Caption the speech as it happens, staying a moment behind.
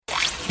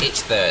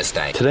It's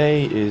Thursday.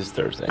 Today is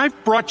Thursday.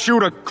 I've brought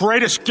you the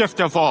greatest gift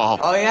of all.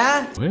 Oh,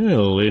 yeah?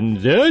 Well,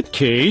 in that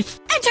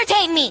case...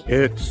 Entertain me!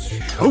 It's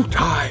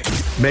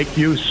showtime. Make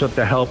use of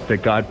the help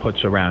that God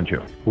puts around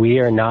you. We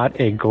are not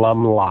a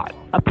glum lot.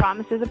 A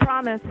promise is a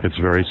promise. It's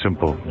very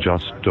simple.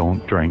 Just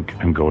don't drink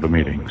and go to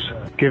meetings.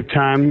 Give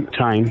time.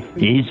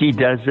 Easy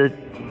does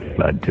it,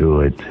 but do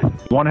it.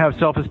 Want to have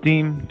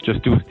self-esteem?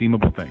 Just do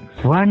esteemable things.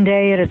 One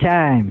day at a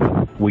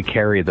time. We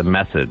carry the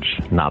message,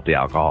 not the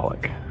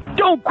alcoholic.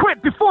 Don't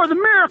quit before the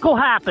miracle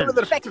happens. One of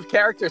the effective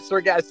characters,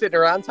 three guys sitting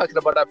around talking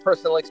about our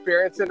personal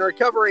experience in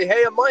recovery.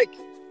 Hey, I'm Mike.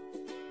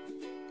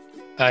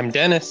 I'm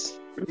Dennis.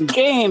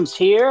 James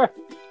here.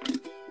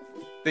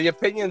 The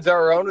opinions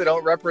are our own. We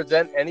don't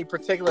represent any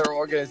particular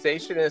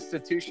organization,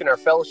 institution, or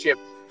fellowship.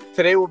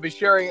 Today we'll be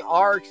sharing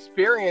our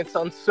experience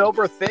on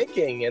sober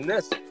thinking in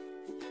this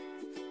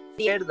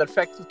the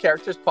Effective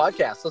Characters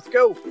podcast. Let's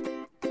go.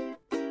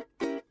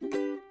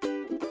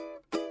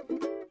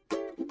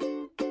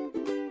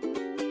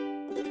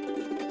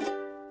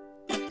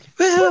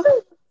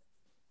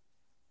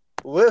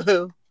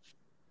 Woohoo!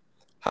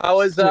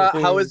 How is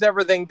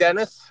everything,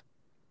 Dennis?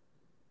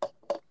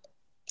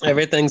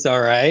 Everything's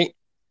all right.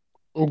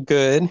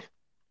 Good.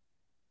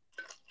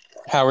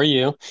 How are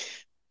you?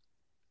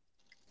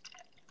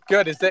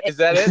 Good. Is that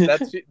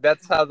it?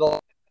 That's how the.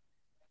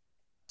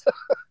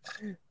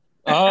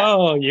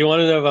 Oh, you want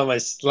to know about my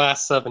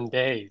last 7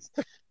 days?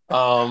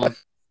 I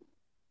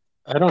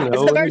don't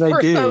know. What did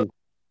I do?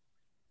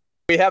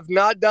 We have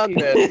not done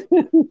this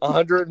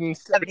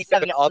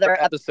 177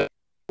 other episodes.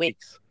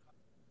 Weeks.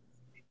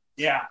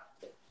 Yeah.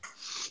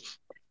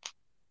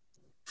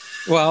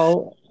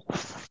 Well,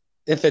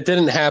 if it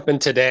didn't happen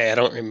today, I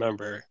don't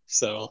remember.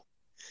 So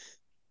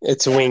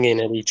it's winging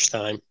it each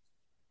time.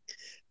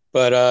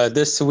 But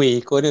this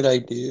week, what did I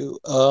do?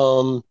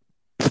 Well,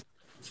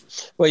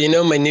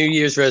 my New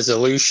Year's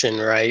resolution,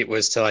 right,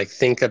 was to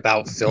think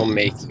about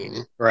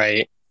filmmaking,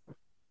 right?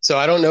 So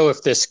I don't know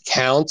if this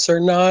counts or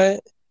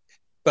not,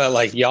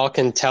 but y'all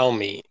can tell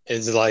me.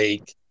 Is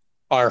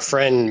our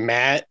friend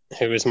Matt,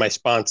 who is my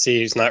sponsee,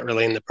 who's not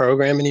really in the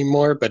program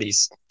anymore, but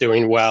he's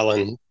doing well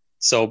and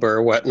sober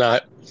or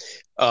whatnot.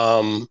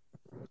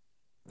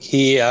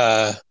 He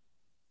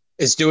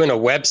is doing a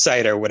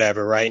website or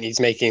whatever, right? And he's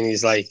making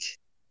these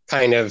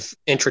kind of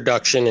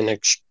introduction and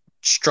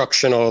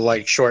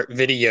instructional short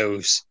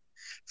videos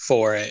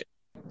for it.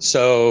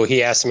 So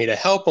he asked me to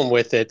help him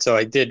with it. So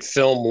I did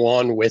film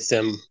one with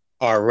him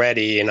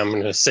already, and I'm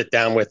going to sit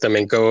down with him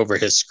and go over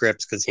his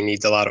scripts because he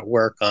needs a lot of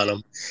work on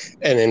them,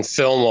 and then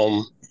film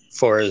them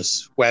for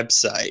his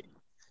website.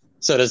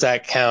 So does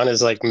that count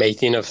as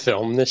making a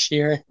film this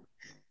year?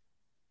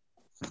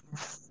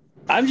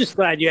 I'm just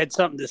glad you had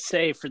something to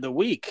say for the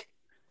week.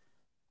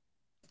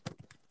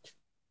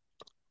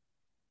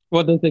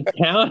 Well, does it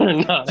count or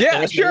not?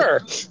 Yeah,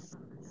 sure.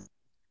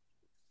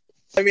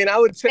 I mean, I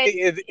would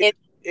say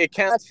it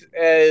counts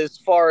as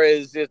far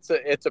as it's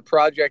a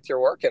project you're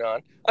working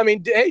on. I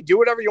mean, hey, do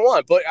whatever you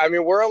want. But I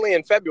mean, we're only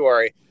in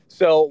February,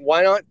 so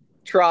why not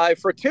try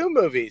for 2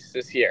 movies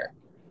this year?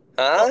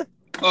 Huh?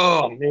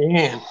 Oh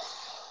man,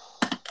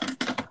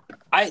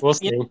 we'll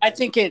see. I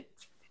think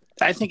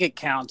it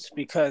counts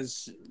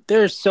because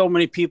there's so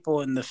many people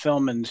in the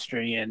film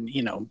industry, and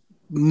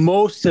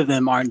most of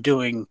them aren't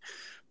doing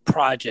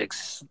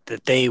projects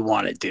that they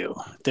want to do.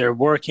 They're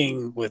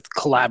working with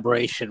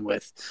collaboration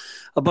with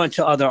a bunch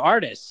of other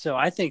artists. So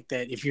I think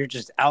that if you're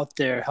just out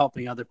there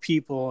helping other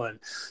people and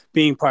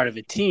being part of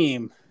a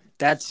team,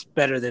 that's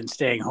better than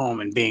staying home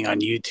and being on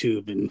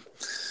YouTube and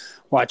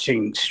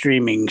watching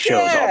streaming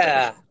shows all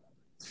day.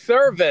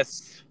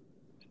 Service.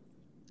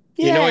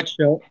 You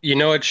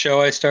know what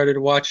show I started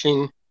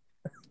watching?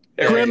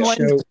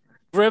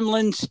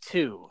 Gremlins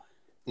 2.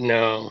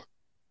 No.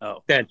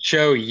 Oh. That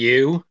show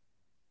You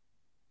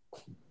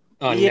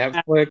on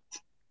Netflix.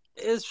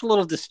 It's a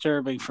little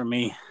disturbing for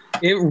me.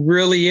 It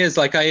really is.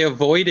 I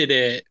avoided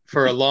it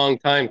for a long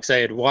time because I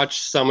had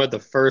watched some of the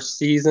first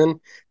season,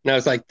 and I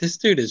was like, this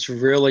dude is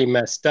really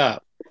messed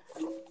up.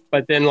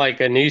 But then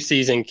a new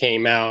season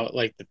came out,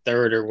 the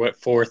 3rd or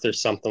 4th or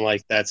something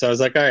like that. So I was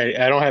like, all right,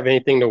 I don't have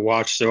anything to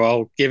watch, so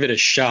I'll give it a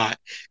shot.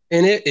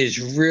 And it is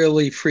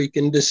really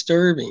freaking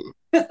disturbing.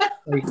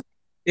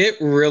 It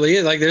really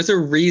is. There's a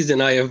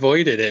reason I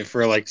avoided it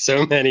for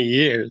so many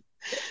years.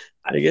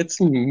 It's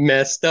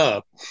messed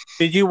up.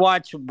 Did you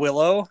watch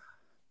Willow?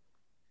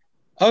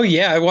 Oh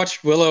yeah, I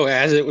watched Willow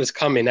as it was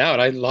coming out.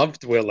 I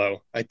loved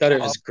Willow. I thought it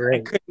was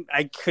great.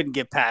 I couldn't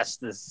get past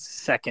the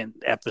 2nd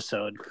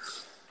episode.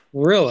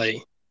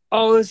 Really?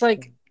 Oh, it was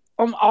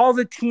all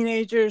the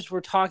teenagers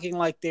were talking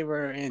like they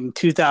were in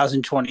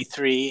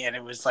 2023, and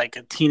it was a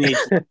teenage.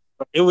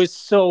 It was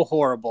so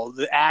horrible.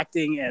 The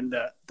acting and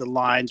the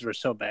lines were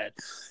so bad.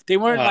 They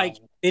weren't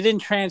they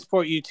didn't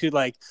transport you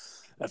to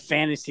a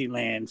fantasy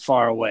land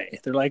far away.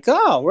 They're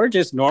oh, we're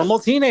just normal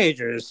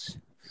teenagers.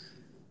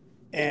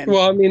 And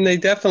well, I mean, they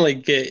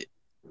definitely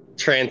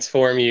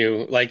transform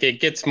you. It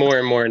gets more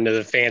and more into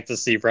the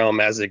fantasy realm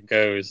as it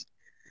goes.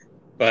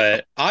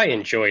 But I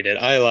enjoyed it.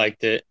 I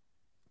liked it.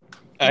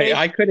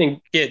 I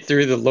couldn't get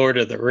through the Lord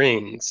of the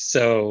Rings,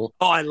 so.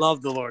 Oh, I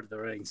love the Lord of the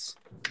Rings.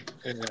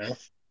 Yeah.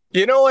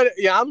 You know what?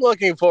 Yeah, I'm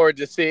looking forward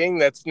to seeing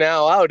that's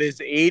now out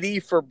is 80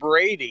 for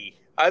Brady.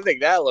 I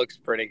think that looks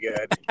pretty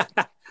good.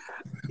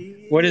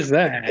 What is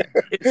that?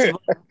 It's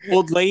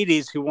old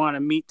ladies who want to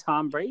meet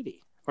Tom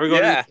Brady or go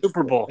to the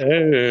Super Bowl.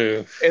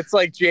 Oh. It's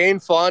like Jane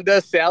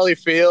Fonda, Sally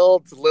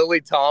Fields,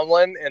 Lily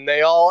Tomlin, and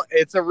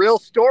it's a real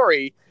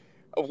story.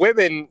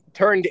 Women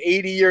turned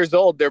 80 years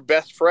old, they're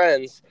best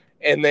friends,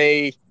 and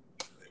they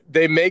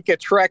make a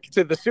trek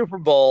to the Super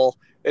Bowl.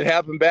 It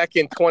happened back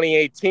in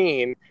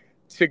 2018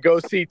 to go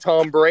see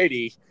Tom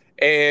Brady.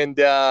 And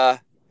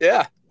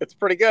it's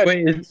pretty good.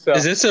 Wait, is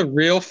this a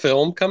real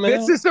film coming out?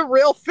 This is a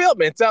real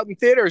film. It's out in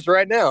theaters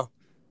right now.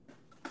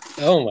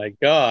 Oh my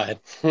God.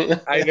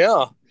 I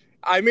know.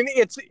 I mean,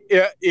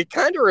 it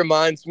kind of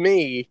reminds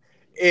me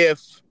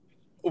if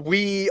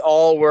we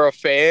all were a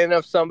fan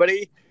of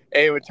somebody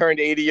and we turned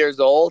 80 years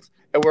old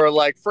and we're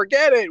like,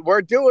 forget it.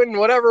 We're doing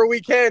whatever we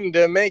can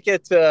to make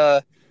it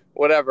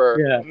whatever.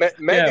 Yeah.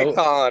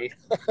 MegaCon.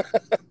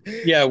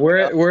 Yeah,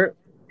 we're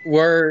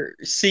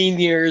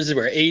seniors.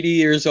 We're 80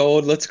 years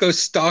old. Let's go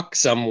stalk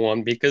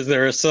someone because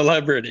they're a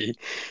celebrity.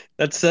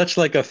 That's such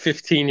like a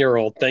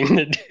 15-year-old thing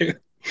to do.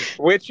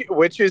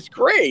 Which is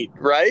great,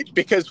 right?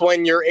 Because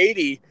when you're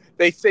 80,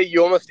 they say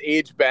you almost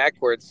age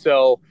backwards.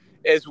 So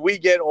as we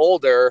get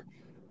older,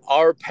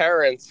 our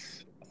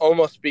parents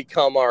almost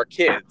become our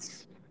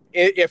kids.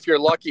 If you're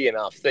lucky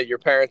enough that your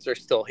parents are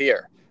still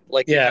here,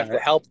 like you have to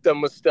help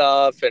them with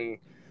stuff. And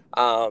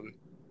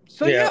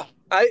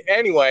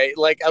anyway,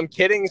 like I'm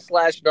kidding /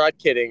 not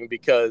kidding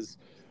because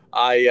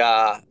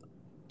I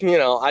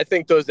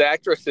think those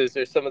actresses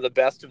are some of the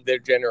best of their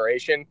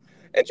generation.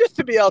 And just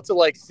to be able to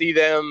like see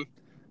them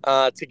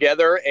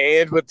together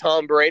and with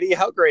Tom Brady,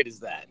 how great is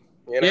that?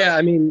 You know? Yeah,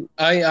 I mean,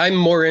 I'm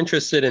more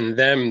interested in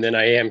them than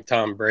I am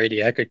Tom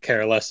Brady. I could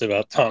care less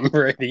about Tom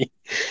Brady.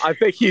 I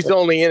think he's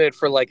only in it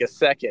for like a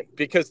second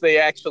because they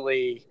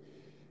actually,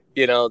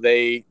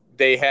 they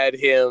had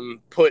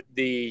him put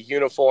the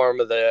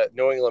uniform of the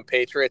New England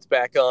Patriots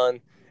back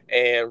on,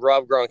 and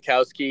Rob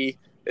Gronkowski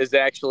is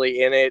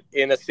actually in it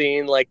in a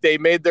scene. Like they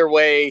made their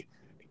way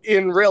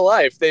in real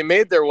life. They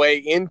made their way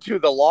into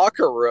the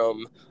locker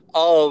room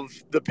of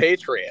the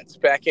Patriots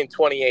back in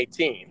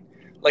 2018.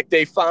 Like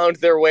they found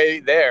their way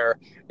there,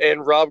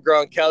 and Rob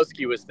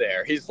Gronkowski was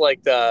there. He's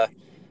like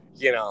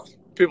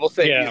people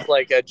say he's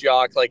like a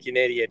jock, like an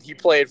idiot. He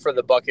played for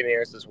the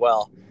Buccaneers as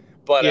well.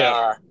 But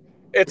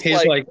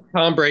he's like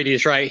Tom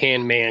Brady's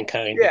right-hand man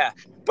kind of. Yeah,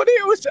 but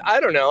it was, I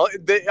don't know.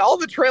 All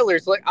the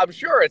trailers, like I'm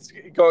sure it's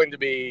going to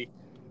be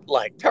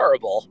like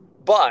terrible,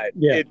 but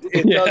it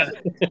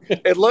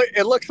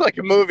looks like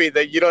a movie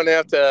that you don't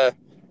have to,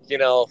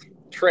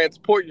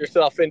 transport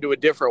yourself into a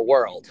different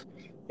world,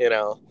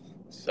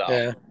 So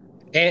yeah,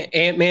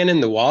 Ant-Man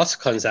and the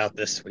Wasp comes out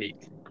this week.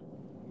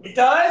 It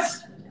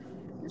does?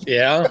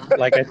 Yeah,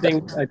 like I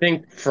think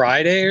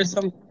Friday or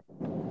something,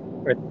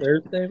 or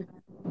Thursday.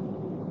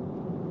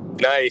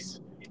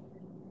 Nice.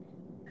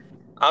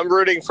 I'm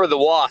rooting for the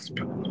Wasp.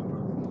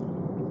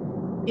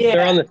 Yeah,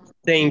 they're on the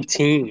same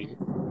team.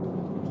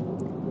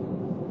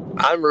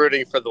 I'm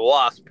rooting for the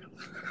Wasp.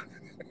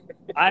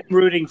 I'm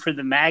rooting for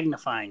the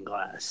magnifying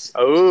glass.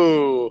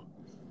 Oh,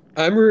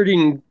 I'm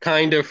rooting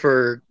kind of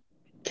for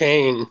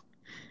Kang.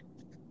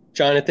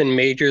 Jonathan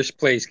Majors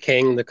plays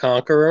Kang the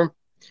Conqueror,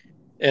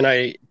 and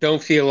I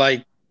don't feel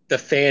like the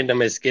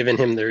fandom has given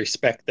him the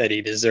respect that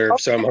he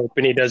deserves, so I'm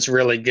hoping he does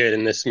really good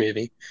in this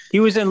movie.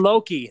 He was in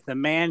Loki, the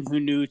man who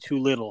knew too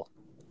little.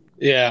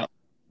 Yeah.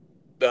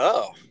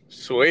 Oh,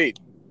 sweet.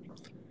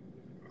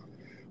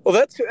 Well,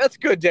 that's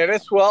good,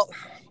 Dennis. Well,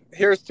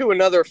 here's to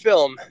another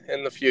film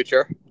in the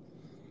future.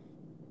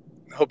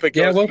 Hope it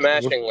goes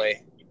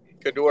smashingly.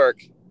 Good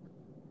work.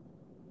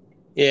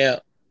 Yeah.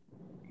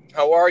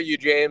 How are you,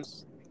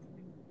 James?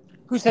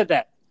 Who said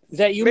that? Is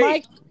that you, Me.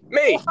 Mike?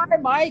 Me. Oh, hi,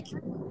 Mike.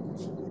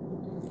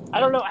 I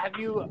don't know.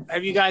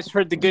 Have you guys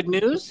heard the good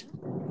news?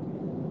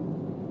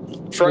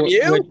 From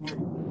you?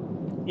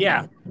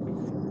 Yeah.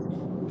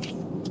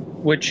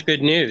 Which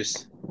good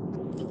news?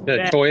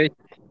 The Toy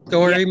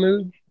Story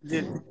movie?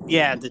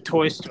 The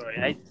Toy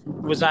Story.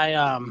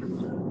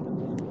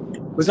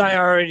 Was I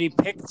already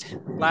picked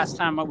last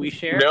time we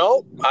shared?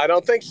 No, I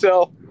don't think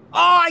so.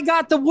 Oh, I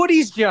got the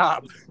Woody's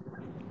job.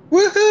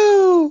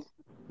 Woohoo!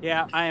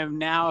 Yeah, I am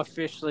now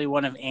officially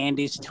one of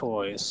Andy's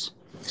toys.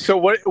 So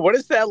what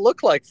does that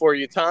look like for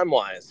you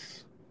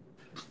time-wise?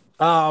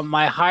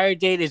 My hire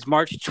date is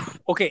March.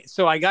 Okay,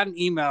 so I got an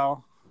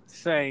email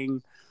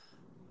saying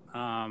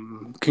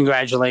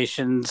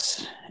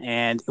congratulations,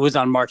 and it was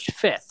on March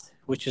 5th,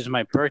 which is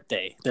my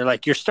birthday. They're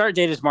like, your start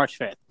date is March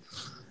 5th.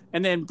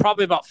 And then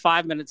probably about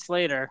 5 minutes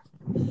later,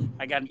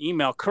 I got an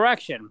email,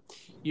 correction,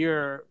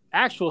 your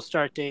actual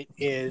start date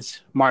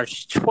is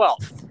March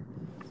 12th.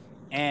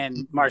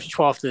 And March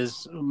 12th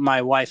is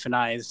my wife and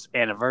I's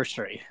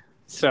anniversary.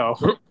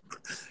 So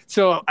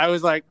I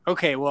was like,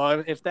 okay,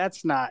 well, if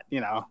that's not,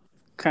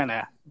 kind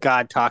of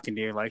God talking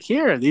to you, like,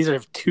 here, these are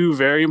two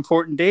very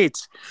important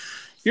dates.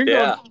 You're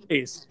going to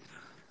days.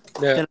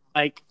 Yeah. Then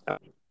I'm like,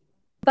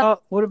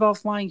 what about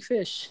flying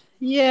fish?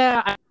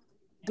 Yeah, I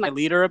my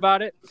leader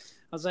about it.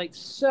 I was like,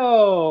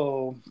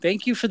 so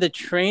thank you for the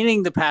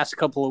training the past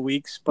couple of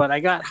weeks, but I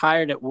got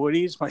hired at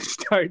Woody's. My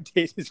start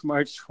date is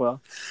March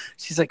 12th.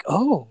 She's like,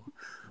 oh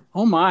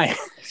my.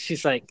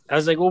 She's like, I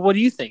was like, well, what do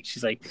you think?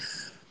 She's like,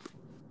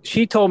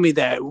 she told me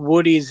that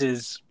Woody's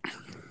is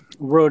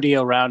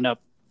Rodeo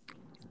Roundup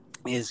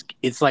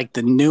it's like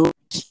the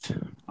newest,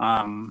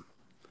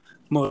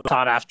 most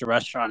sought after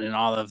restaurant in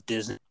all of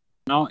Disney.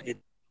 It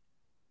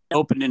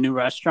opened a new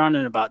restaurant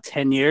in about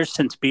 10 years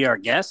since Be Our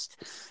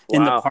Guest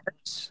in the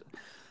parks.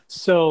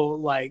 So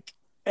like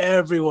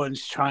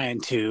everyone's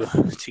trying to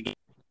get.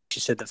 She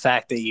said the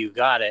fact that you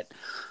got it,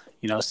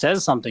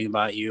 says something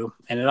about you,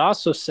 and it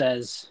also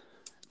says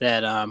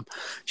that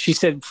she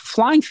said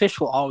Flying Fish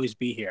will always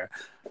be here,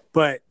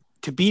 but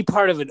to be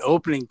part of an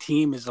opening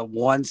team is a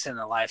once in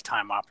a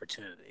lifetime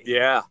opportunity.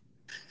 Yeah,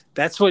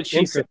 that's what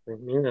she said.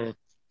 Yeah.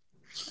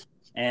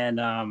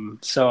 And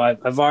so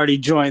I've already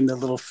joined the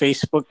little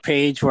Facebook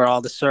page where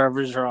all the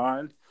servers are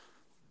on,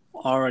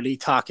 already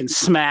talking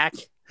smack.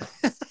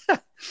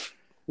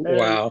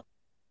 Wow.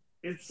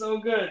 It's so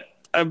good.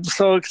 I'm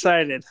so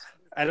excited.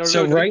 I don't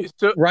So know.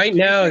 Right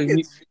now,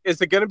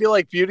 is it going to be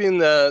like Beauty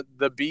and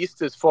the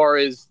Beast as far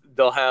as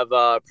they'll have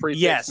a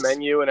prefix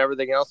menu and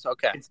everything else?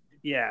 Okay.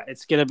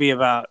 It's going to be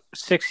about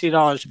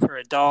 $60 per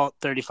adult,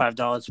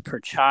 $35 per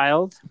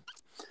child.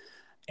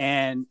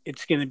 And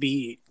it's going to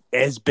be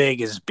as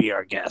big as Be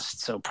Our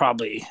Guest. So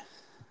probably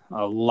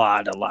a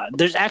lot.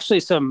 There's actually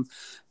some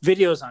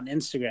videos on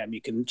Instagram.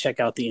 You can check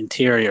out the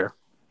interior.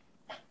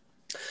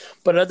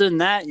 But other than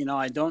that,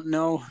 I don't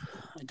know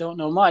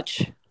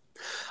much.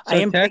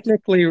 So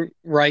technically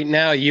right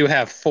now you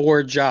have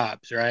 4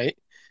 jobs, right?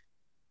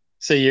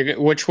 So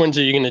which ones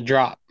are you going to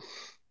drop?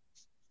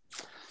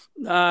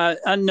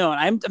 Unknown.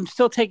 I'm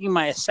still taking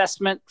my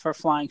assessment for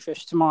Flying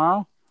Fish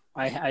tomorrow.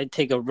 I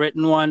take a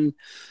written one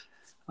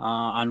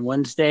on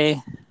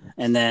Wednesday,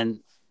 and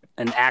then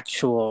an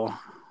actual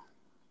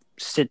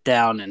sit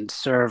down and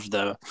serve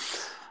the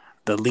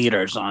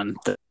leaders on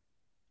the.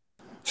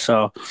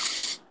 So,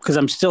 because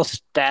I'm still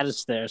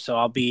status there, so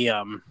I'll be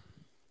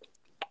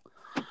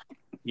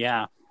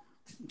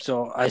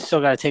So I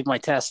still got to take my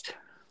test.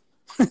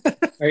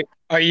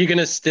 Are you going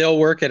to still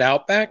work at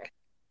Outback?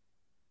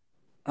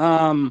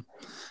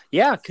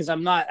 Yeah, because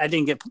I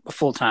didn't get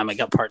full time. I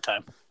got part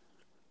time.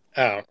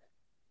 Oh,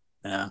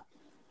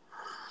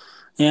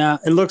 yeah.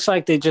 It looks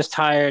like they just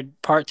hired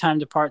part time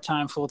to part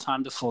time, full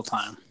time to full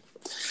time.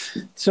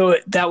 So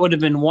that would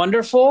have been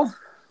wonderful,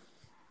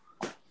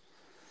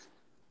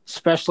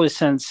 especially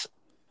since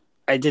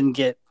I didn't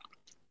get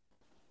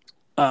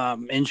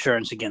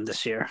insurance again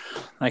this year.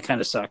 That kind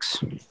of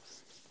sucks.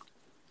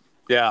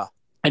 Yeah.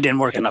 I didn't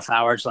work enough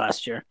hours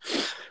last year,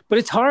 but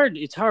it's hard.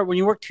 It's hard when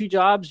you work 2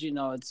 jobs.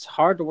 It's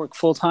hard to work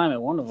full time at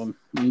one of them.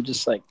 I'm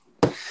just like,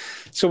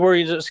 so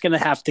we're just gonna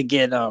have to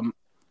get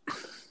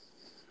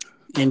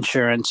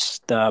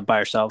insurance by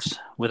ourselves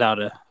without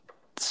a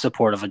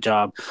support of a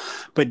job.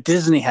 But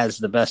Disney has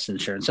the best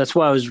insurance. That's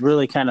why I was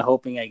really kind of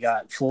hoping I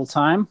got full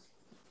time.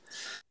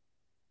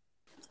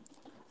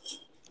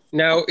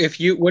 Now,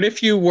 what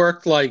if you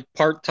worked like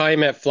part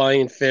time at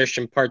Flying Fish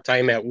and part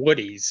time at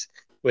Woody's?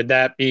 Would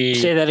that be?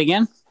 Say that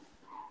again.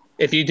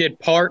 If you did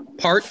part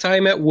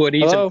time at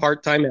Woody's and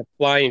part time at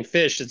Flying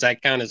Fish, does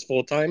that count as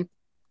full time?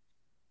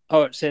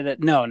 Oh, say that.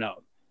 No.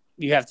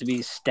 You have to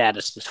be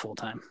status as full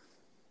time.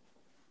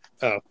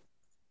 Oh.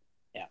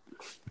 Yeah.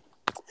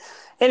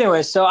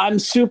 Anyway, so I'm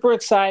super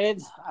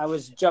excited. I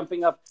was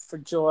jumping up for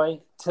joy.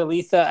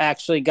 Talitha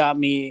actually got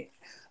me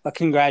a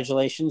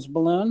congratulations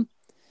balloon.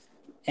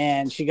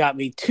 And she got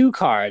me 2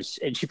 cards,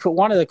 and she put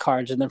one of the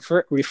cards in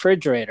the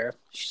refrigerator.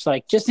 She's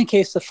like, just in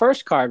case the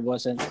first card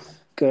wasn't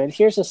good,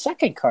 here's a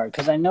second card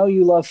because I know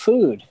you love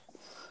food.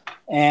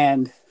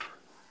 And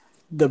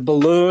the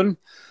balloon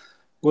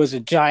was a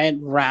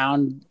giant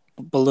round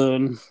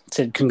balloon,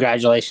 said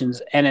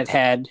congratulations, and it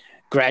had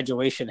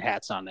graduation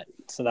hats on it.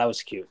 So that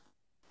was cute.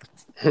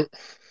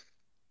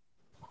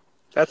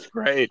 That's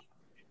great.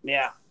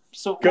 Yeah.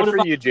 So good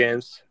for you,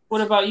 James.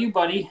 What about you,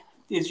 buddy?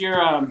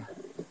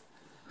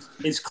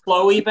 Is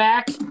Chloe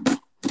back?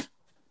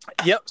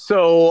 Yep.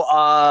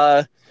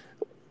 So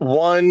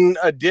one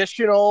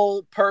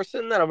additional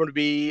person that I'm going to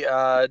be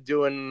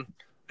doing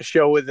a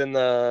show with in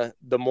the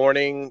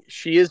morning,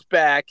 she is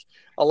back.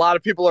 A lot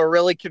of people are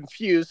really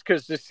confused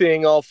because they're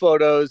seeing all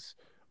photos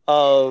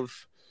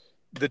of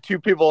the 2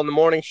 people in the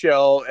morning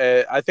show.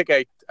 I think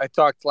I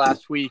talked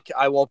last week.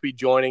 I won't be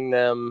joining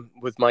them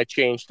with my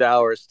changed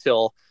hours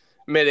till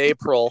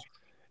mid-April.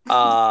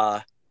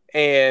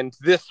 And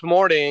this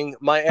morning,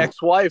 my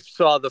ex-wife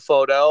saw the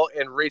photo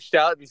and reached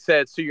out and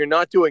said, so you're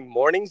not doing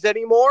mornings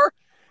anymore?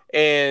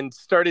 And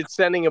started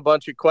sending a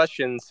bunch of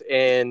questions.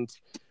 And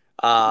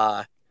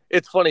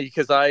it's funny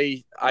because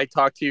I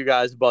talked to you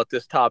guys about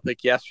this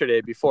topic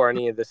yesterday before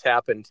any of this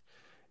happened.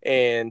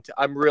 And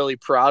I'm really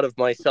proud of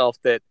myself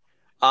that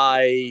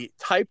I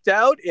typed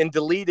out and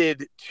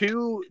deleted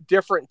 2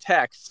 different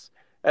texts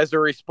as a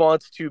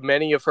response to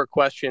many of her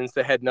questions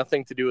that had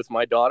nothing to do with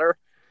my daughter.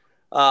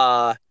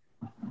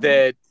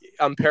 That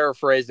I'm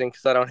paraphrasing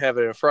because I don't have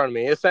it in front of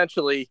me.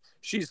 Essentially,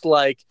 she's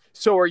like,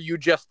 "So are you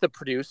just the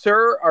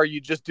producer? Are you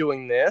just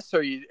doing this?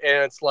 Are you?" And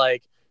it's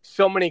like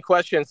so many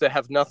questions that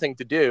have nothing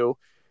to do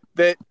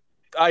that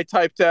I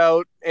typed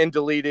out and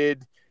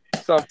deleted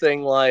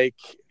something like,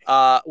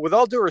 with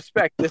all due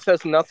respect, this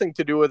has nothing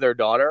to do with her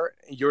daughter.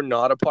 You're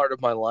not a part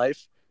of my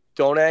life.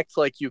 Don't act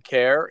like you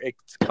care.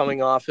 It's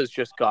coming off as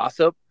just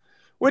gossip,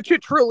 which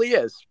it truly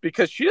is,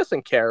 because she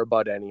doesn't care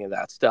about any of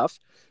that stuff.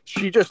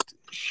 She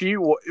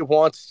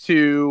wants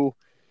to,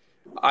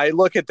 I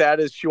look at that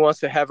as she wants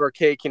to have her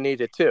cake and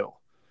eat it too,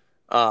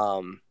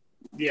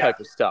 type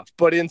of stuff.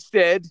 But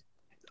instead,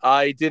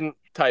 I didn't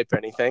type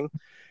anything,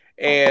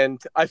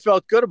 and I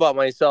felt good about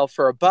myself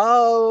for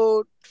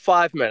about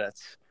 5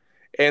 minutes.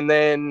 And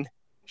then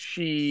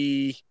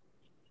she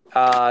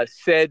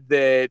said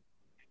that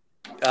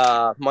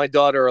my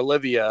daughter,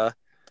 Olivia,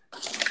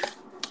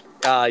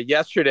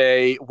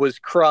 yesterday was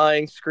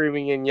crying,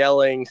 screaming, and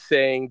yelling,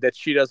 saying that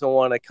she doesn't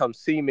want to come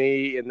see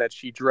me and that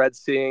she dreads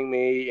seeing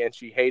me and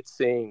she hates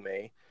seeing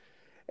me.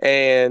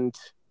 And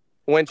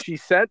when she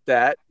said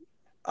that,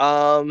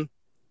 I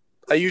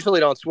usually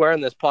don't swear in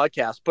this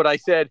podcast, but I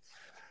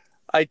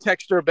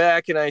texted her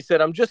back and I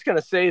said, I'm just going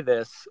to say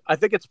this. I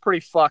think it's pretty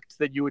fucked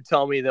that you would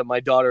tell me that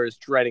my daughter is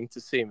dreading to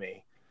see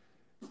me.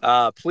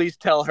 Please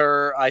tell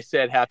her I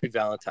said Happy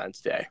Valentine's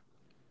Day.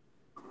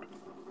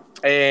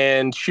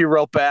 And she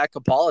wrote back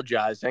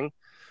apologizing.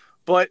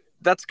 But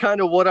that's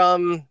kind of what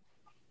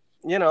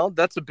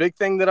that's a big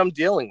thing that I'm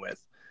dealing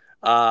with.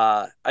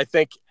 I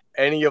think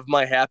any of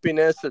my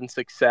happiness and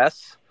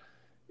success,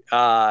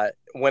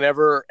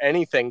 whenever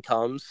anything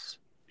comes,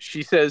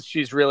 she says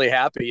she's really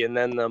happy, and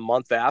then the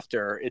month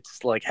after,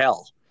 it's like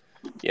hell,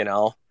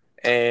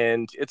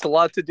 and it's a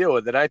lot to deal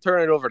with. And I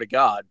turn it over to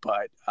God,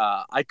 but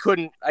I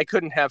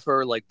couldn't have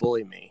her like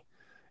bully me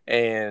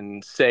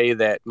and say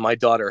that my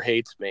daughter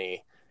hates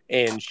me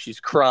and she's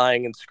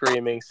crying and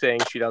screaming,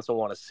 saying she doesn't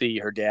want to see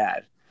her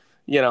dad.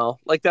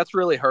 Like that's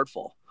really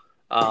hurtful.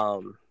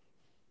 And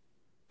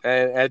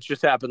it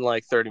just happened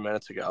like 30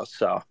 minutes ago,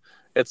 so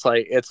it's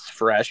like it's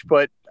fresh,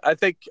 but I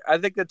think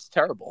it's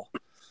terrible.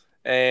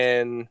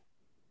 And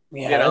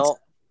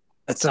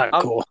that's not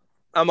cool.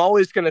 I'm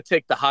always going to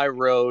take the high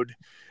road,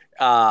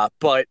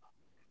 but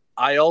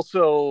I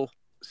also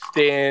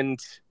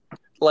stand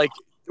like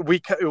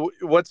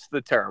what's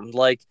the term?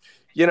 Like,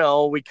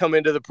 we come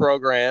into the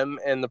program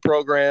and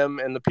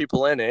the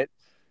people in it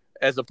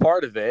as a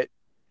part of it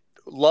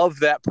love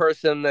that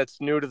person that's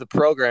new to the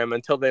program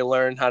until they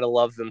learn how to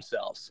love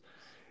themselves.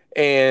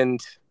 And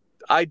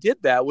I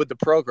did that with the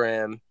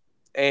program.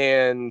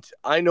 And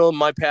I know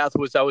my path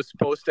was I was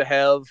supposed to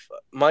have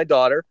my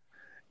daughter,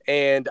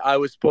 and I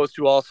was supposed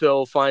to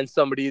also find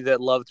somebody that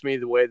loved me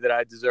the way that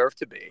I deserve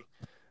to be.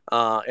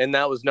 And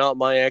that was not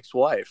my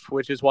ex-wife,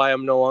 which is why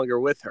I'm no longer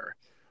with her.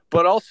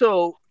 But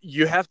also,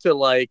 you have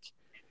to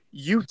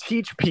you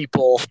teach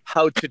people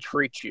how to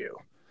treat you,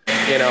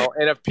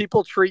 and if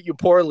people treat you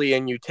poorly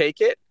and you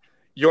take it,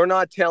 you're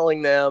not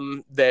telling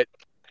them that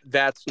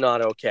that's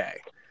not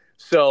okay.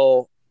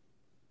 So,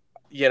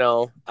 I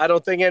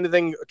don't think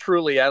anything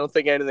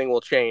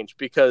will change,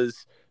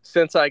 because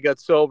since I got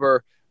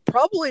sober,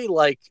 probably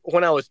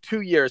when I was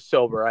 2 years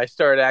sober, I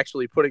started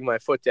actually putting my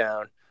foot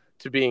down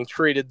to being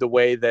treated the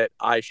way that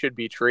I should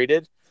be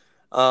treated.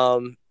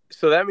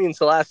 So that means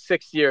the last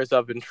 6 years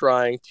I've been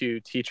trying to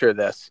teach her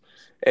this,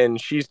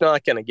 and she's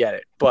not going to get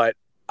it, but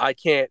I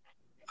can't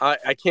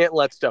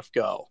let stuff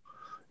go,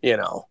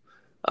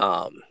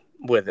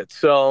 with it.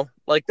 So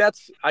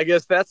I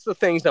guess that's the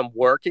things I'm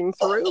working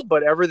through,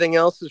 but everything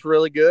else is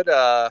really good.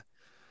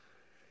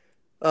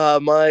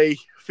 My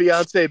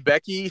fiance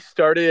Becky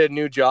started a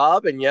new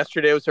job, and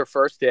yesterday was her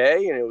first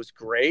day, and it was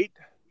great.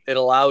 It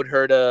allowed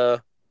her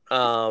to,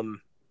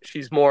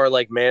 she's more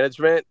like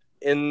management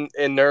in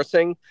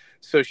nursing.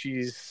 So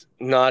she's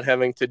not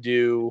having to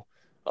do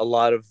a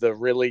lot of the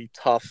really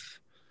tough,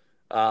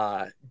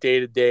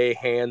 day-to-day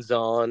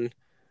hands-on,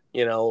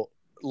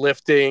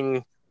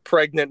 lifting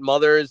pregnant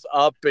mothers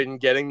up and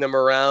getting them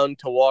around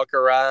to walk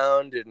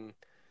around and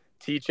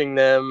teaching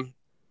them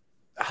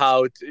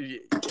how to,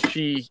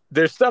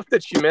 there's stuff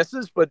that she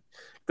misses, but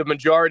the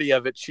majority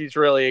of it she's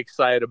really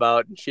excited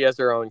about. And she has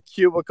her own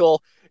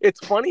cubicle. It's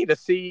funny to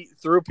see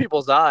through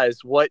people's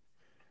eyes what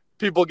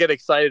people get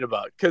excited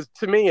about, because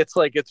to me it's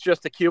like it's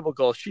just a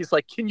cubicle. She's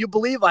like, can you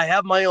believe I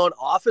have my own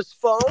office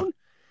phone?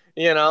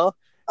 And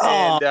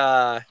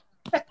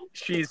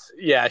she's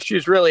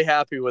really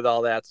happy with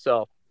all that.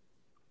 So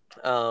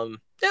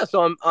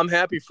so I'm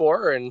happy for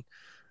her, and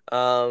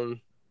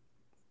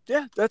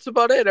that's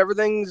about it.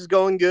 Everything's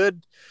going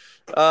good.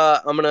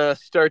 I'm gonna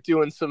start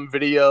doing some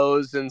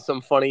videos and some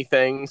funny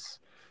things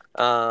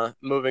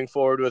moving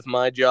forward with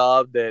my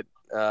job that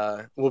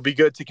will be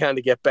good to kind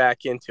of get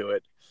back into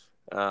it.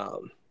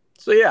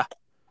 So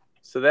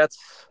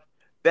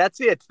that's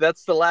it.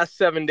 That's the last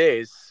 7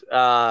 days.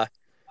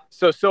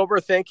 So sober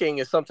thinking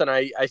is something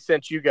I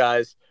sent you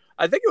guys.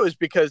 I think it was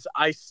because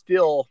I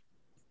still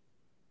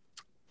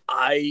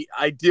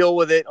I deal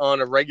with it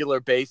on a regular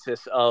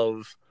basis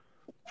of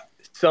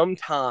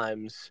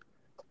sometimes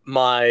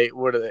my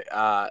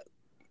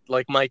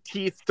my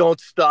teeth don't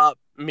stop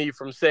me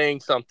from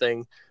saying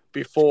something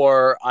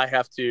before I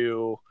have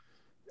to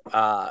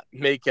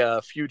make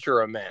a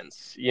future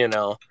amends,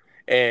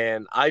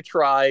 and I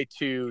try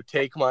to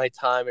take my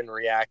time in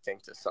reacting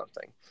to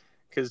something,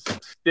 because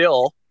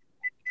still,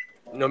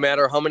 no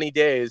matter how many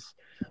days,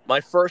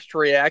 my first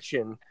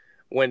reaction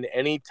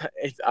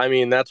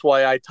that's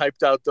why I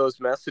typed out those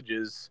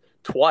messages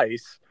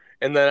twice,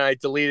 and then I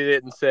deleted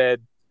it and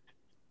said,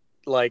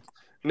 like,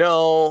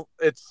 no,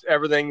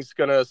 everything's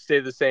going to stay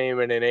the same,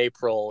 and in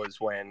April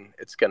is when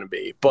it's going to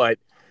be. But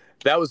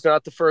that was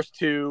not the first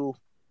two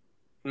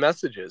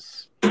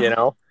messages,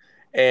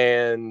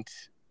 and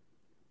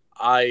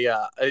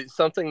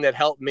something that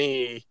helped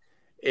me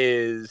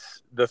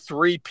is the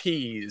 3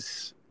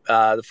 Ps.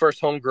 The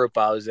first home group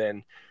I was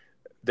in,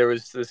 there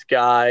was this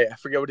guy, I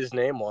forget what his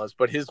name was,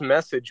 but his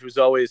message was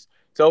always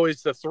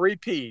the 3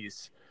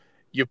 Ps.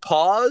 You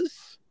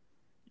pause,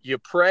 you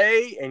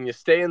pray, and you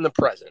stay in the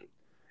present.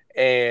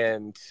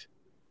 And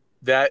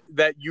that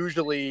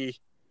usually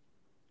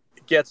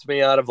gets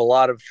me out of a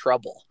lot of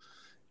trouble,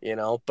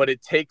 but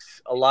it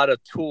takes a lot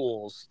of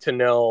tools to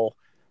know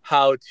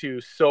how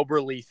to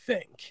soberly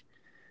think.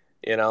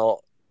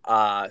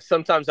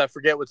 Sometimes I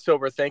forget what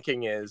sober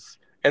thinking is,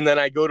 and then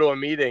I go to a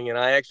meeting and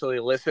I actually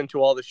listen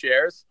to all the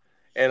shares,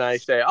 and I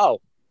say, oh,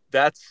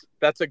 that's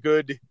a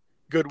good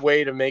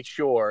way to make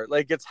sure.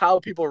 Like, it's how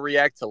people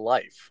react to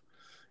life,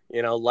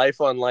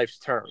 life on life's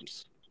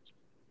terms,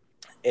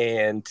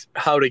 and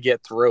how to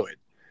get through it.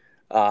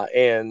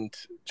 And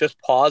just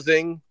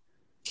pausing,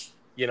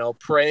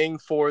 praying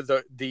for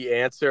the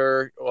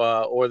answer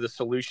or the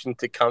solution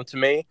to come to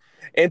me,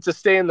 and to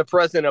stay in the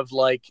present of,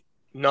 like,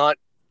 not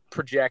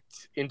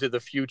project into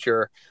the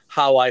future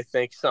how I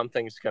think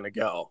something's going to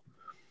go.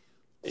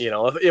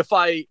 If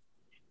I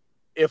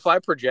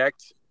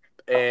project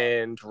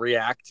and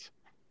react,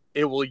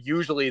 it will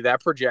usually,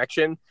 that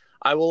projection,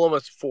 I will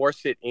almost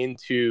force it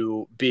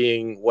into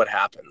being what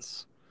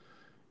happens,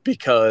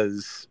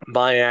 because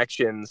my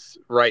actions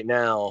right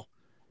now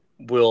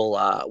will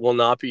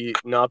not be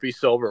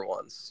sober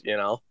ones.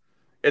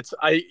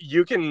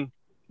 You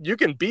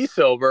can be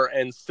sober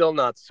and still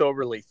not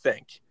soberly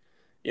think.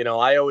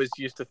 I always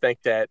used to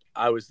think that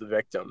I was the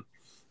victim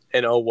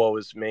and, oh, woe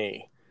is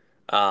me.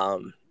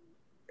 And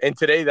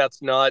today,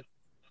 that's not,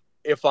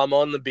 if I'm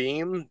on the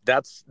beam,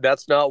 that's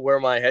not where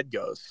my head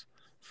goes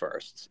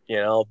first,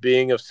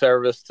 being of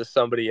service to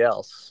somebody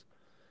else.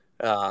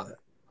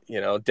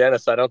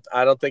 Dennis, I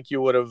don't think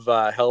you would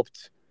have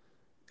helped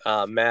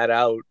Matt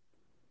out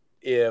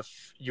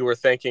if you were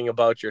thinking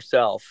about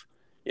yourself,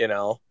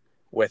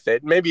 with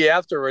it. Maybe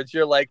afterwards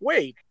you're like,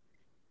 wait,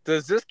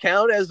 does this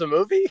count as a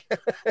movie?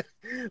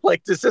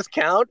 Like, does this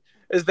count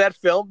as that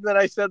film that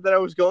I said that I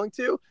was going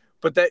to?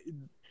 But that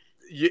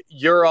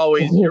you're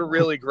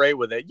really great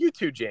with it. You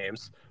too,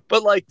 James.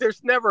 But, like,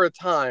 there's never a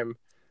time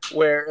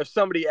where if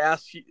somebody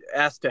asks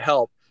to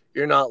help,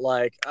 you're not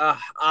like,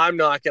 I'm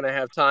not going to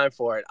have time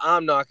for it.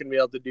 I'm not going to be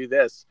able to do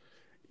this,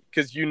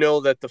 because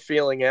that the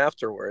feeling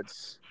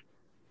afterwards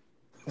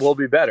will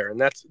be better. And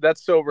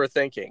that's sober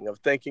thinking of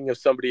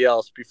somebody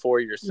else before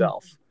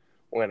yourself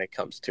when it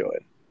comes to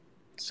it.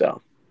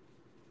 So,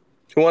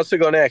 who wants to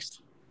go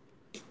next?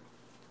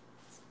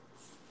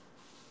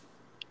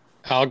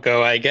 I'll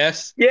go, I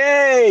guess.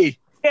 Yay!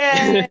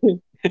 Yay!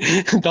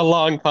 The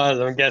long pause.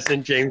 I'm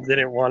guessing James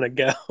didn't want to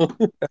go.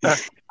 I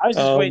was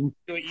just waiting to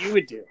see what you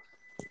would do.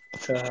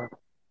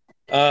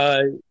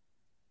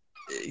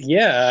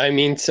 Yeah, I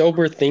mean,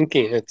 sober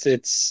thinking.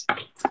 It's.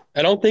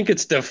 I don't think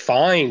it's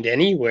defined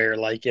anywhere,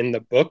 like in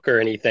the book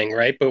or anything,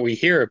 right? But we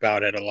hear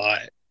about it a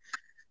lot.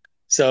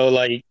 So,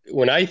 like,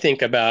 when I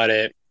think about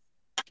it,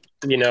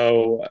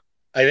 I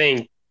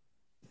think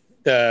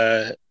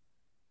the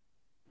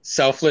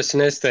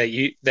selflessness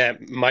that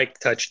Mike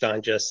touched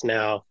on just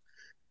now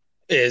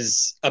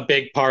is a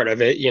big part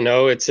of it.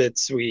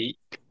 We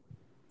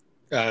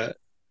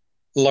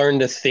learn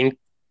to think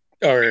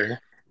or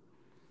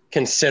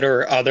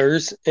consider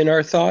others in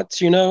our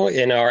thoughts, in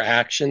our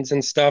actions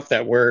and stuff,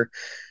 that we're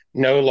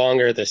no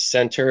longer the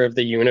center of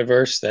the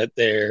universe, that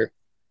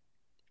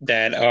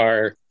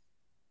our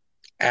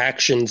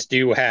actions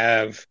do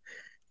have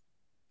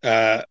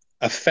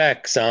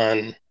effects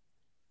on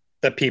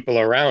the people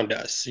around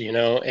us,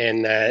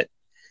 and that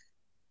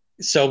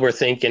sober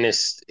thinking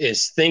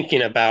is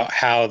thinking about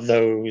how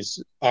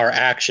our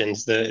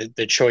actions,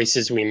 the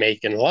choices we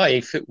make in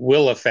life,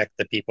 will affect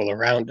the people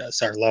around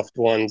us, our loved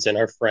ones and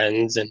our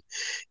friends, and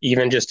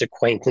even just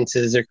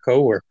acquaintances or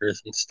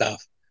coworkers and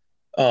stuff.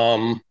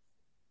 On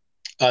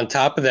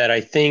top of that,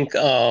 I think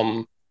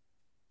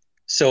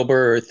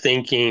sober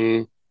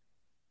thinking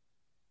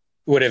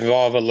would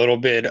involve a little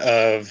bit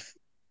of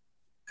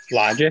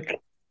logic,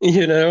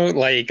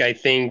 like, I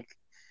think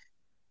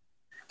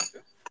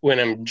when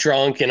I'm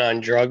drunk and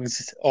on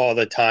drugs all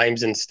the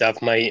times and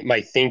stuff,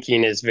 my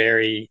thinking is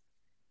very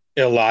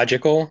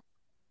illogical,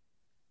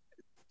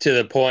 to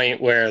the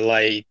point where,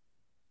 like,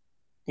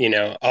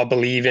 I'll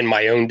believe in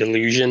my own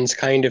delusions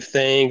kind of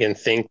thing and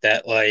think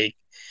that like,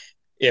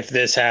 if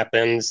this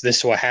happens,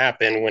 this will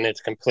happen, when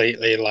it's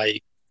completely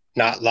like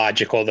not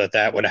logical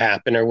that would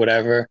happen or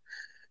whatever.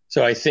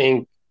 So I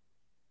think,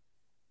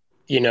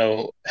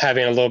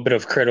 having a little bit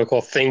of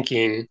critical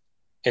thinking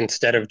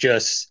instead of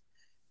just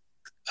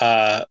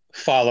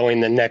following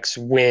the next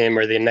whim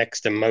or the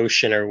next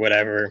emotion or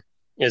whatever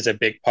is a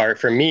big part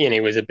for me. And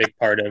it was a big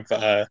part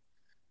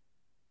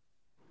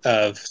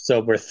of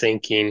sober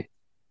thinking.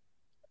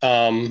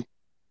 And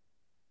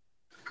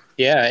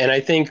I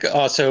think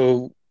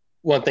also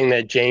one thing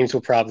that James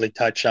will probably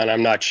touch on,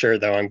 I'm not sure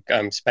though,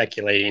 I'm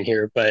speculating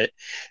here, but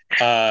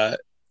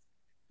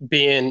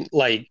being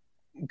like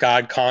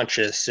God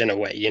conscious in a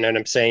way, you know what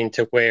I'm saying?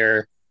 To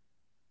where,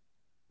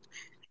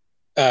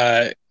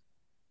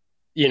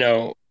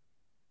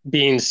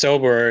 being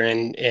sober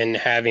and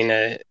having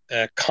a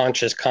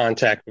conscious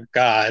contact with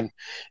God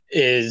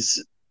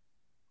is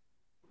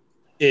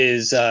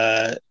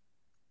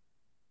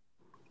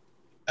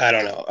I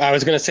don't know. I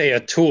was going to say a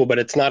tool, but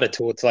it's not a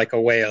tool. It's like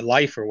a way of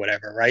life or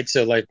whatever, right?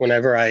 So like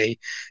whenever I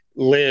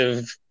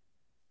live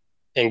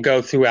and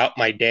go throughout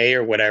my day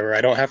or whatever,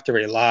 I don't have to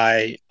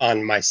rely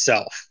on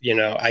myself.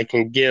 I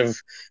can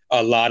give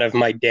a lot of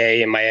my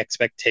day and my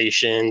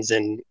expectations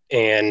and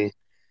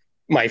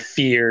my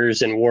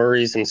fears and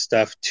worries and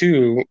stuff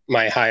to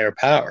my higher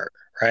power,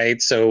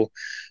 right? So,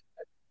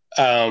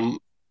 and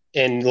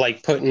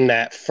like putting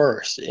that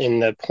first in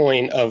the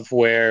point of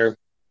where,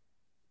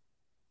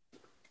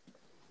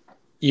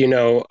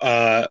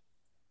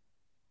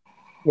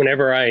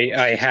 whenever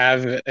I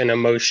have an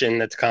emotion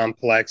that's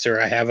complex, or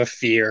I have a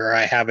fear, or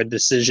I have a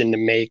decision to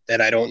make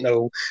that I don't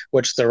know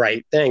what's the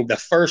right thing, the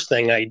first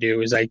thing I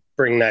do is I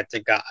bring that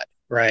to God,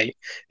 right?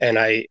 And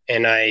I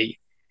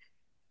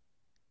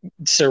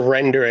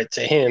surrender it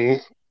to Him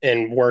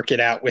and work it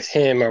out with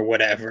Him or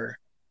whatever.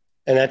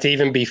 And that's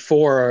even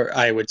before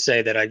I would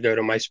say that I go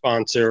to my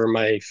sponsor or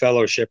my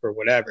fellowship or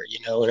whatever,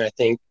 and I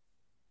think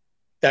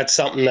that's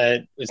something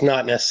that was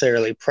not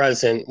necessarily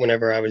present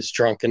whenever I was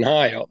drunk and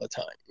high all the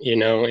time.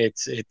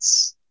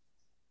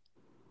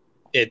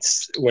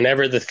 It's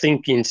whenever the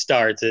thinking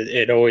starts,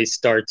 it always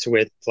starts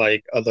with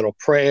like a little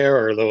prayer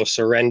or a little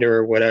surrender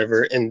or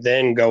whatever, and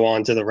then go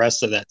on to the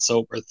rest of that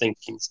sober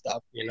thinking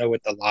stuff,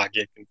 with the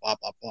logic and blah,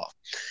 blah, blah.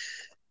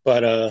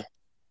 But,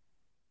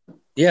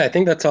 yeah, I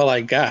think that's all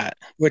I got.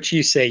 What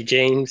you say,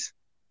 James?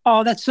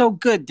 Oh, that's so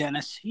good,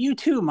 Dennis. You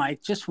too,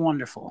 Mike. Just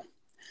wonderful.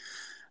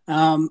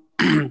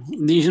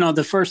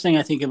 The first thing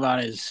I think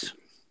about is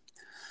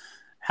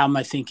how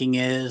my thinking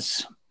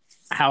is,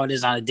 how it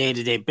is on a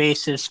day-to-day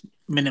basis,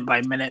 minute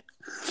by minute.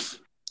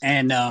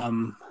 And,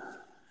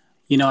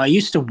 I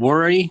used to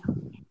worry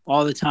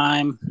all the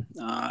time,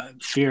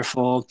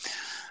 fearful.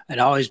 I'd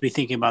always be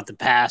thinking about the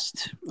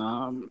past,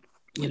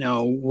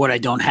 what I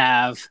don't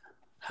have,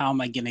 how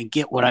am I going to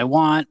get what I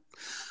want,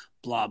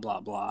 blah, blah,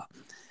 blah.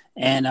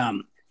 And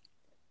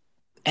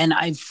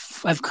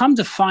I've come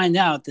to find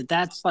out that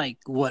that's like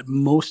what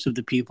most of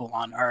the people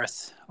on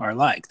Earth are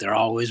like. They're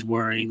always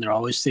worrying. They're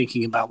always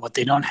thinking about what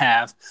they don't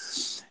have.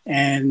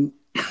 And,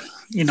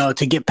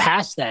 to get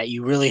past that,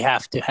 you really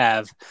have to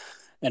have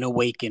an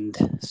awakened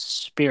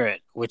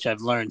spirit, which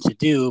I've learned to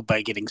do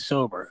by getting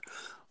sober.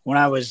 When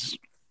I was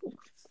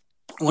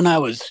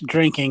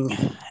drinking,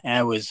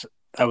 I was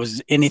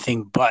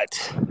anything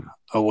but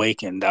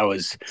awakened. I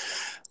was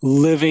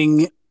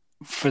living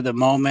for the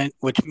moment,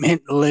 which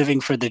meant living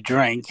for the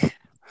drink,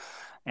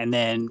 and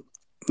then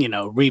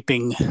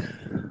reaping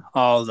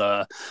all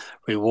the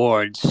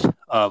rewards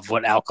of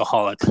what an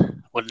alcoholic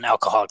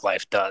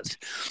life does.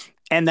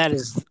 And that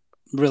is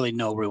really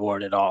no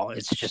reward at all.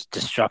 It's just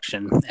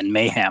destruction and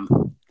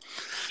mayhem.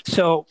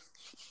 So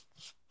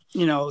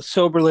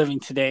sober living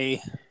today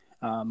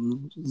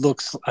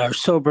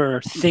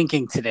sober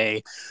thinking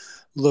today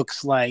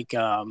looks like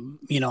I'm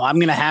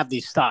going to have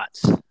these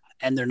thoughts,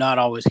 and they're not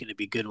always going to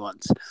be good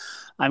ones.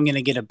 I'm going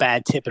to get a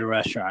bad tip at a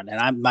restaurant,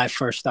 and my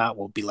first thought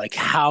will be like,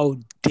 how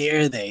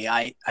dare they?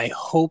 I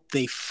hope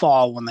they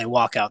fall when they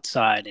walk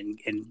outside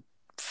and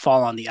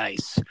fall on the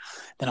ice.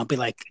 Then I'll be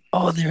like,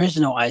 oh, there is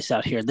no ice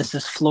out here. This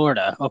is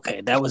Florida.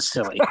 Okay, that was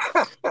silly.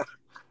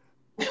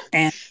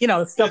 And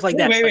stuff like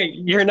that. Wait,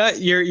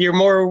 you're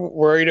more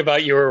worried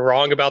about you were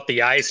wrong about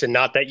the ice and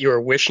not that you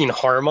were wishing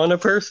harm on a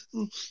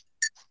person?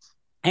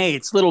 Hey,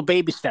 it's little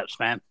baby steps,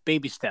 man.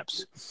 Baby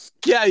steps.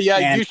 Yeah.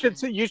 And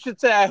you should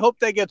say, I hope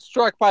they get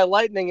struck by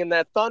lightning in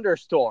that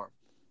thunderstorm.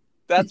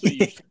 That's what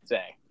you should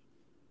say.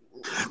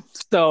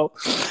 So,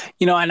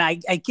 and I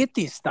get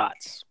these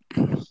thoughts,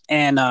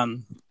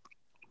 and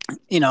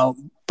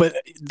but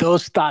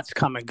those thoughts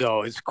come and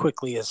go as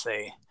quickly as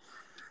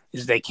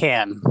they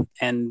can,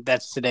 and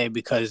that's today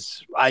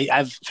because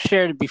I've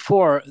shared it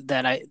before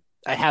that I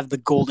have the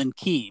golden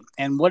key.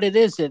 And what it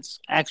is, it's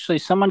actually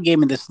someone gave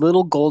me this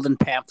little golden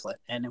pamphlet,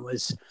 and it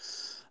was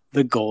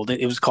called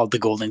the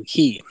Golden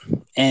Key.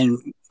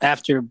 And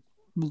after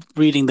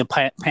reading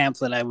the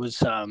pamphlet, I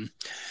was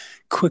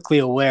quickly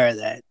aware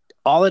that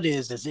all it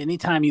is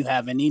anytime you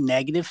have any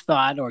negative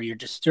thought or you're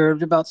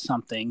disturbed about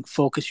something,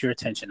 focus your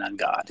attention on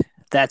God.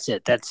 That's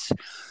it.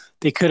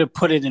 They could have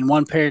put it in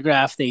one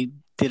paragraph. They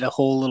did a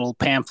whole little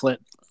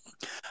pamphlet.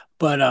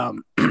 But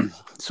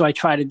so I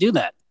try to do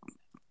that.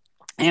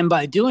 And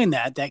by doing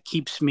that, that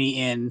keeps me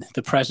in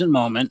the present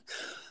moment.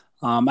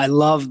 I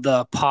love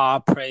the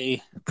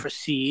pray,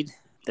 proceed.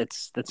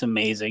 That's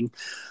amazing.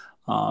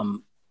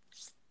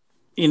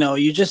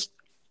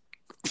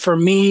 For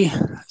me,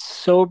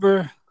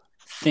 sober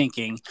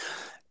thinking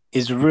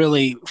is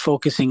really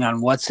focusing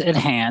on what's at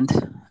hand,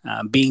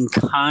 being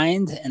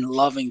kind and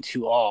loving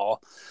to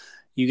all.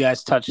 You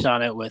guys touched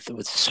on it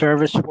with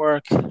service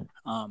work.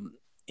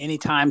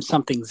 Anytime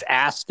something's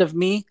asked of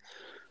me,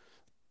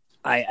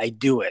 I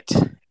do it.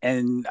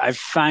 And I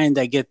find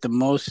I get the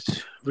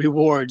most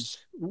rewards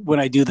when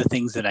I do the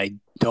things that I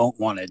don't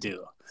want to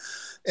do.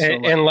 So,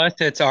 unless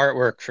it's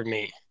artwork for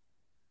me.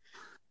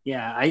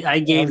 Yeah, I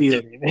gave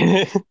you.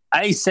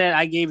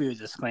 I gave you a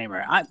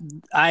disclaimer.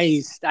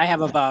 I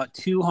have about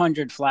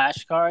 200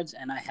 flashcards,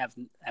 and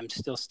I'm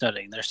still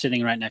studying. They're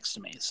sitting right next to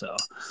me. So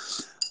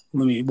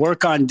let me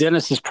work on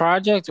Dennis's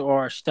project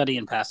or study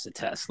and pass the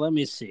test. Let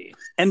me see.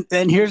 And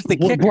here's the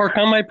kicker. Work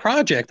on my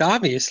project.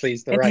 Obviously,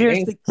 is the right.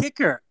 Here's the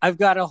kicker. I've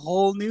got a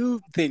whole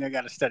new thing I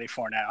got to study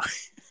for now.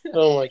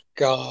 Oh my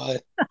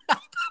God.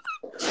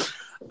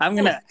 I'm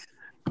gonna.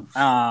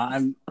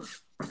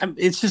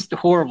 It's just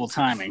horrible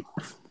timing.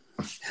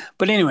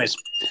 But anyways,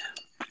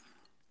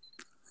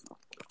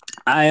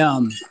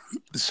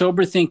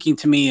 sober thinking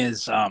to me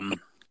is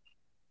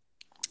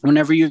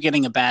whenever you're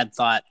getting a bad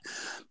thought,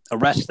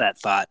 arrest that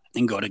thought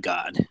and go to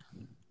God.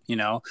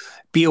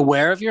 Be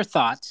aware of your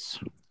thoughts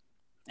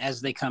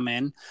as they come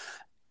in,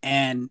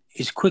 and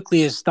as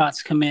quickly as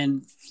thoughts come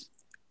in,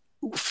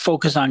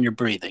 focus on your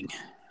breathing.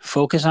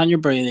 Focus on your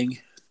breathing,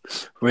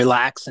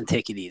 relax, and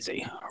take it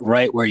easy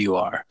right where you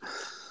are.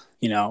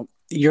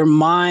 Your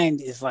mind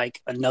is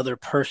like another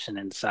person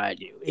inside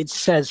you. It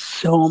says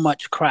so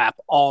much crap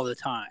all the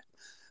time.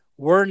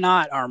 We're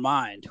not our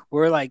mind.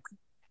 We're like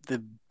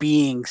the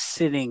being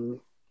sitting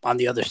on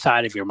the other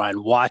side of your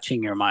mind,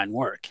 watching your mind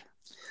work.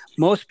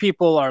 Most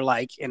people are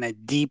like in a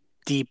deep,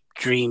 deep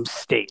dream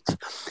state.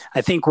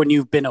 I think when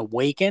you've been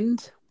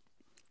awakened,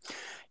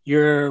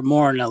 you're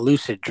more in a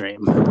lucid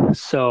dream.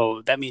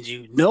 So that means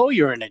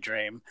you're in a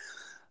dream,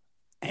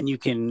 and you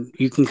can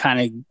kind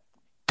of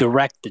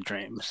direct the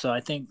dream. So I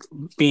think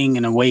being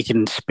an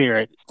awakened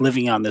spirit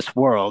living on this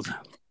world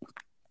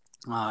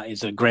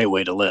is a great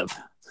way to live.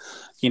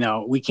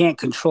 We can't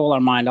control our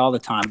mind all the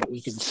time, but we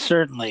can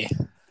certainly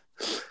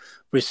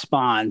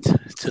respond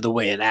to the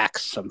way it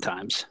acts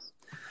sometimes.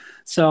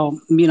 So,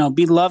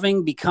 be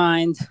loving, be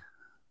kind,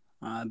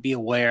 be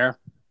aware,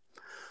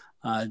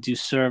 do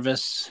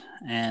service,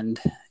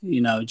 and,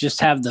 just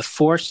have the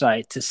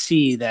foresight to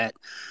see that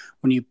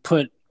when you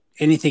put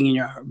anything in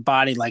your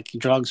body like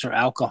drugs or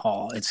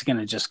alcohol, it's going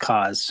to just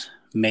cause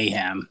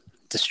mayhem,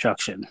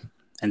 destruction,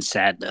 and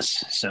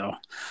sadness. So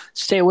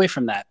stay away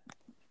from that.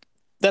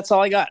 That's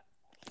all I got.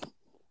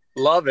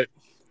 Love it.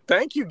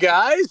 Thank you,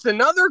 guys.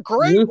 Another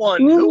great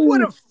one. Who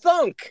would have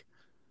thunk?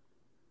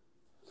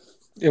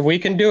 We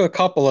can do a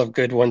couple of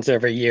good ones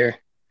every year.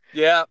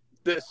 Yeah.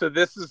 So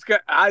this is,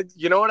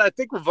 you know what? I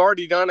think we've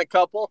already done a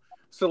couple.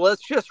 So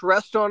let's just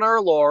rest on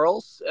our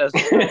laurels, as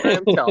the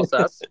program tells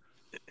us.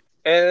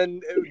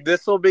 And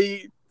this will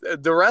be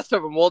the rest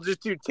of them. We'll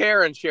just do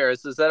tear and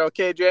shares. Is that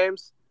okay,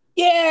 James?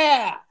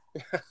 Yeah.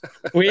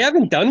 We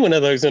haven't done one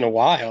of those in a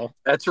while.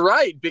 That's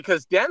right.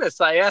 Because Dennis,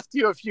 I asked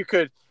you if you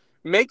could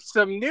make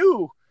some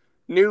new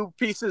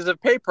pieces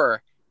of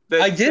paper.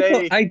 I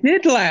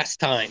did last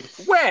time.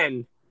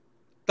 When?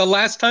 The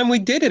last time we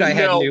did it, I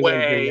had new ones. No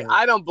way.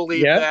 I don't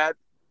believe that.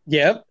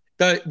 Yep.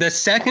 The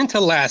second to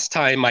last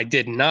time I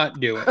did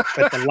not do it,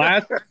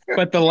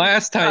 but the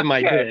last time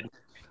I did.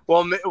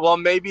 Well,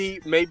 maybe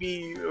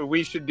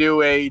we should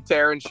do a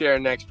tear and share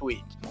next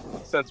week,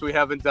 since we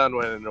haven't done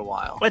one in a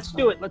while. Let's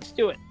do it.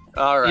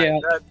 All right, yeah.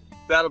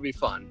 That'll be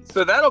fun.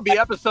 So that'll be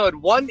episode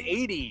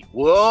 180.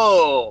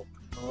 Whoa.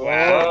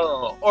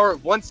 Wow. Or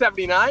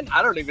 179.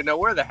 I don't even know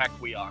where the heck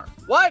we are.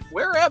 What?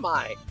 Where am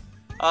I?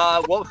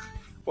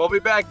 We'll be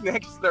back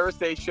next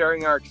Thursday,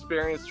 sharing our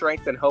experience,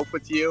 strength, and hope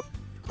with you,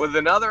 with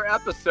another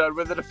episode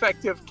with an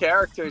effective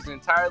characters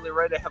entirely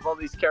ready to have all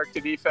these character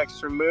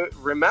defects removed.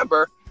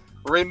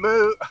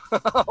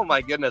 Oh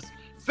my goodness.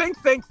 Think.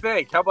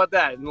 How about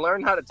that? And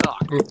learn how to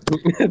talk.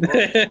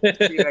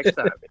 See you next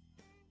time.